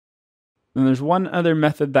And there's one other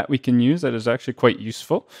method that we can use that is actually quite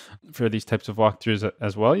useful for these types of walkthroughs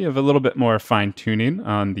as well. You have a little bit more fine tuning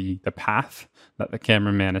on the path that the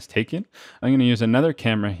cameraman is taking. I'm going to use another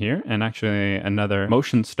camera here and actually another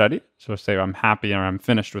motion study. So say I'm happy or I'm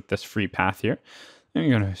finished with this free path here. I'm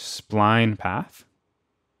going to spline path.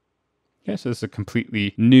 Okay, so this is a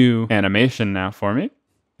completely new animation now for me.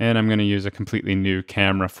 And I'm going to use a completely new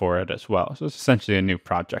camera for it as well. So it's essentially a new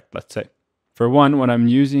project, let's say. For one, what I'm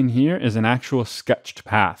using here is an actual sketched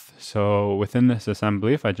path. So within this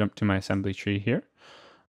assembly, if I jump to my assembly tree here,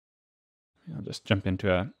 I'll just jump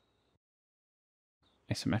into a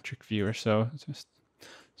isometric view or so, just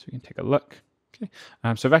so we can take a look. Okay,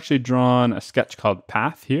 so I've actually drawn a sketch called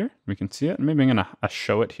path here. We can see it. Maybe I'm going to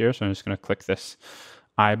show it here. So I'm just going to click this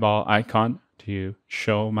eyeball icon to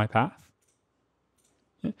show my path.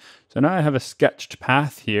 Okay. So now I have a sketched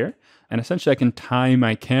path here, and essentially I can tie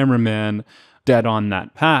my cameraman dead on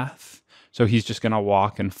that path. So he's just going to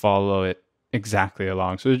walk and follow it exactly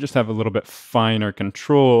along. So I just have a little bit finer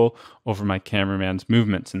control over my cameraman's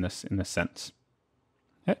movements in this sense.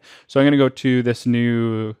 Okay. So I'm going to go to this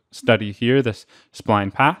new study here, this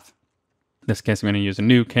spline path. In this case, I'm going to use a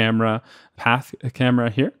new camera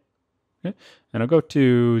here. Okay. And I'll go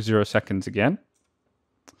to 0 seconds again.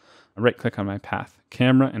 I'll right click on my path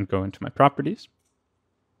camera and go into my properties.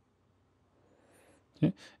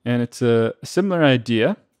 Okay. And it's a similar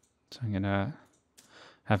idea. So I'm going to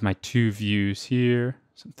have my two views here,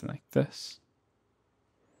 something like this.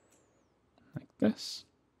 Like this.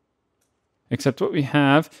 Except what we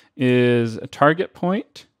have is a target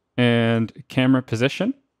point and camera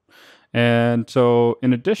position. And so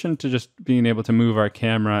in addition to just being able to move our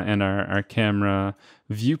camera and our camera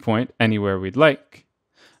viewpoint anywhere we'd like,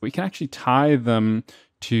 we can actually tie them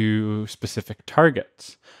to specific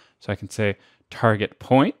targets. So I can say target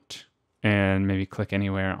point and maybe click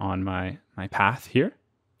anywhere on my path here.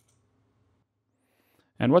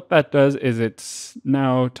 And what that does is it's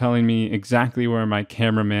now telling me exactly where my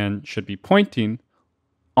cameraman should be pointing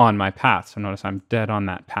on my path. So notice I'm dead on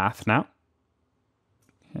that path now.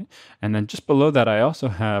 Okay. And then just below that, I also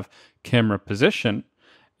have camera position.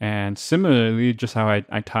 And similarly, just how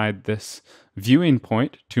I tied this viewing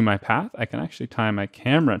point to my path, I can actually tie my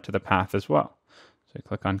camera to the path as well. So I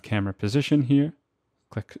click on camera position here,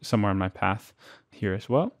 click somewhere on my path here as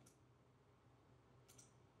well.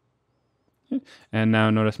 Okay. And now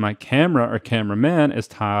notice my camera or cameraman is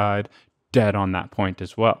tied dead on that point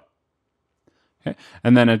as well. Okay.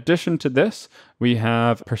 And then in addition to this, we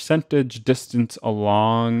have percentage distance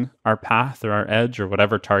along our path or our edge or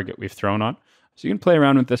whatever target we've thrown on. So you can play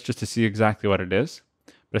around with this just to see exactly what it is.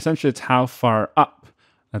 But essentially it's how far up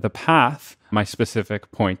the path my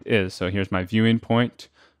specific point is. So here's my viewing point,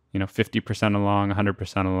 50% along,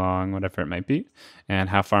 100% along, whatever it might be. And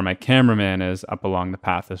how far my cameraman is up along the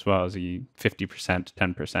path as well, as 50%,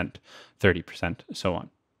 10%, 30%, so on.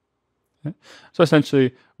 Okay. So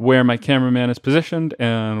essentially where my cameraman is positioned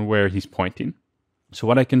and where he's pointing. So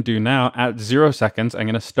what I can do now at 0 seconds, I'm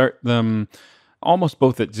going to start them almost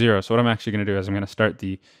both at 0. So what I'm actually going to do is I'm going to start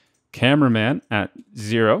the cameraman at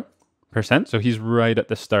 0%. So he's right at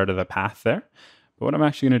the start of the path there. But what I'm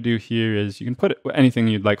actually going to do here is you can put anything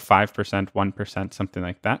you'd like, 5%, 1%, something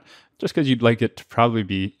like that, just because you'd like it to probably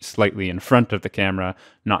be slightly in front of the camera,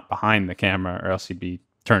 not behind the camera, or else you'd be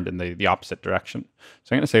turned in the opposite direction.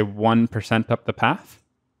 So I'm going to say 1% up the path.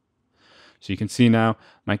 So you can see now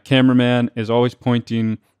my cameraman is always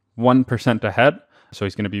pointing 1% ahead. So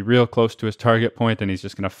he's going to be real close to his target point and he's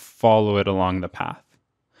just going to follow it along the path.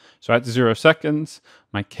 So at 0 seconds,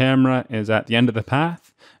 my camera is at the end of the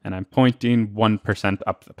path and I'm pointing 1%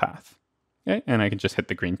 up the path. Okay, and I can just hit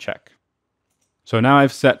the green check. So now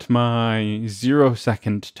I've set my 0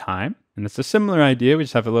 second time. And it's a similar idea. We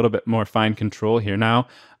just have a little bit more fine control here. Now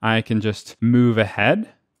I can just move ahead.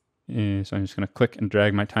 So I'm just going to click and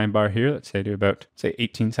drag my time bar here. Let's say to about,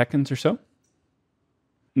 18 seconds or so.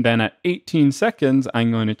 Then at 18 seconds,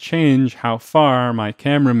 I'm going to change how far my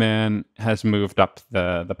cameraman has moved up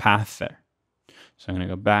the path there. So I'm going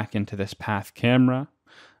to go back into this path camera.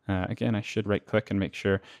 Again, I should right click and make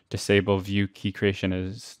sure disable view key creation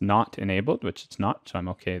is not enabled, which it's not, so I'm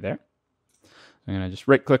okay there. I'm going to just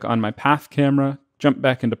right click on my path camera, jump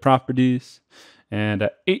back into properties, and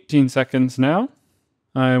at 18 seconds now,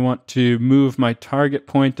 I want to move my target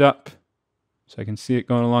point up so I can see it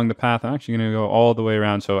going along the path. I'm actually going to go all the way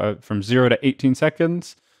around. So from 0 to 18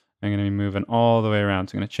 seconds, I'm going to be moving all the way around.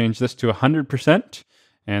 So I'm going to change this to 100%,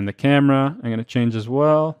 and the camera I'm going to change as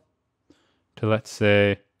well to, let's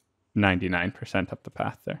say, 99% up the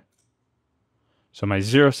path there. So my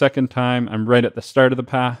 0 second time, I'm right at the start of the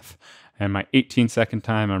path. And my 18-second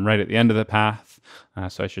time, I'm right at the end of the path.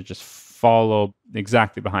 So I should just follow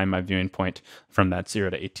exactly behind my viewing point from that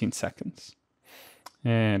 0 to 18 seconds.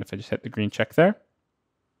 And if I just hit the green check there.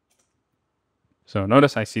 So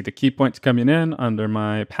notice I see the key points coming in under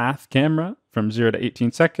my path camera from 0 to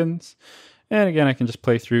 18 seconds. And again, I can just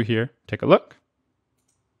play through here, take a look.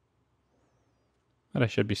 But I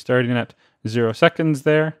should be starting at 0 seconds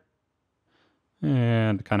there.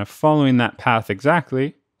 And kind of following that path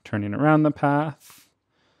exactly, turning around the path,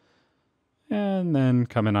 and then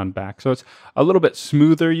coming on back. So it's a little bit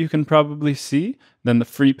smoother, you can probably see, than the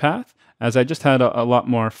free path, as I just had a lot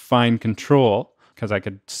more fine control, because I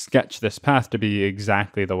could sketch this path to be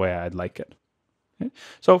exactly the way I'd like it. Okay.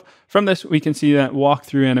 So from this, we can see that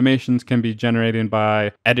walkthrough animations can be generated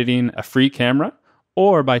by editing a free camera,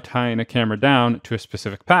 or by tying a camera down to a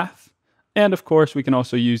specific path. And of course, we can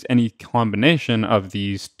also use any combination of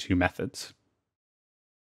these two methods.